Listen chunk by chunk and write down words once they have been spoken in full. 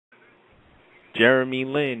Jeremy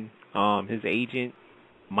Lin, his agent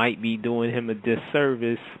might be doing him a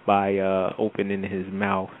disservice by opening his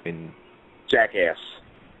mouth and Jackass.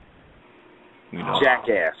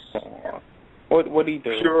 Jackass. What he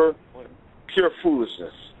do? Pure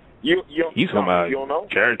foolishness. You talking about you don't know?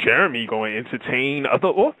 Jeremy going to entertain other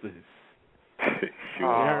authors.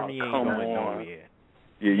 Jeremy ain't come going on. nowhere.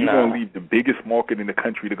 Yeah, you're going to leave the biggest market in the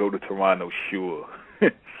country to go to Toronto, sure.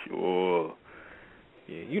 Sure.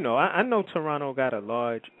 Yeah, I know Toronto got a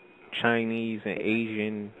large Chinese and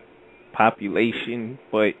Asian population,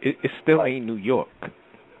 but it still ain't New York.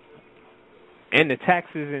 And the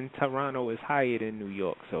taxes in Toronto is higher than New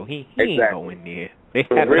York, so he ain't going there. They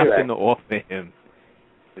had nothing to offer him.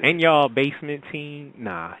 And y'all basement team,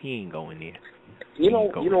 nah, he ain't going there. You know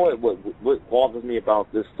what bothers me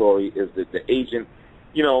about this story is that the agent,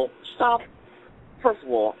 stop. First of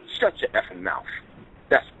all, shut your effing mouth.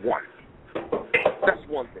 That's one. That's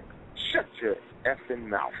one thing. Shut your effing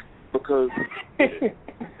mouth. Because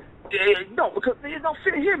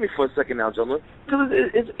hear me for a second now, gentlemen. Because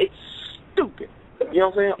it's stupid. You know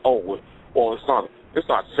what I'm saying? Oh, well, it's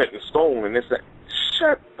not set in stone and it's that.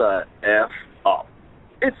 Shut the F up.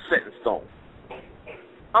 It's set in stone.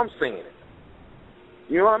 I'm saying it.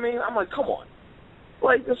 You know what I mean? I'm like, come on.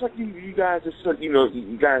 Like, just like you guys just said,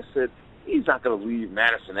 you guys said he's not going to leave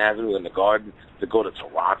Madison Avenue in the Garden to go to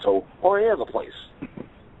Toronto or any other place.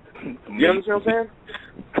 You understand what I'm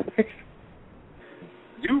saying?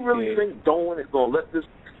 Do you really think Dolan is going to let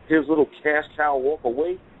his little cash cow walk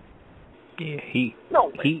away? Yeah, he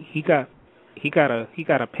got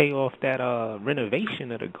to pay off that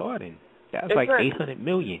renovation of the Garden. That was like $800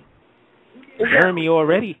 million.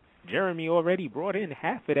 Exactly. Jeremy already brought in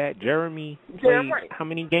half of that. Jeremy played how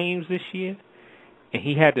many games this year? And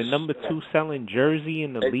he had the number 2 selling jersey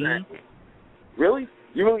in the league. Really?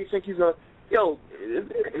 You really think he's gonna? Yo,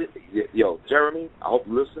 Jeremy. I hope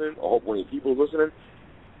you're listening. I hope one of your people are listening.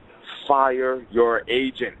 Fire your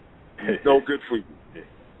agent. He's no good for you.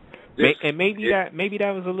 And maybe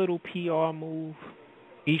that was a little PR move.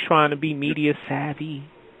 He's trying to be media savvy.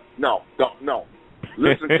 No.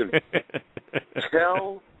 Listen to me.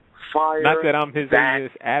 Fire. Not that I'm his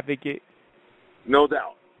advocate. No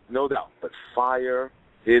doubt. But fire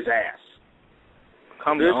his ass.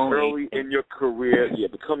 This early in your career,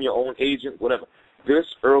 become your own agent, whatever.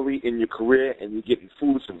 This early in your career, and you're getting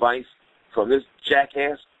foolish advice from this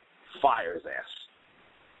jackass. Fire his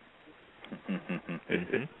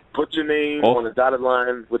ass. Put your name on the dotted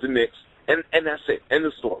line with the Knicks, and that's it. End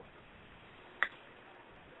of story.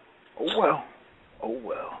 Oh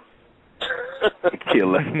well. Care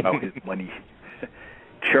less about his money.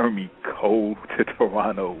 Jeremy, go to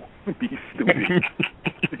Toronto. Be stupid.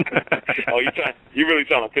 You really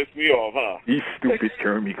trying to piss me off, huh? Be stupid,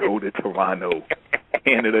 Jeremy, go to Toronto.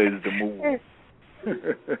 Canada is the move.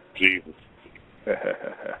 Jesus.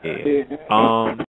 Yeah.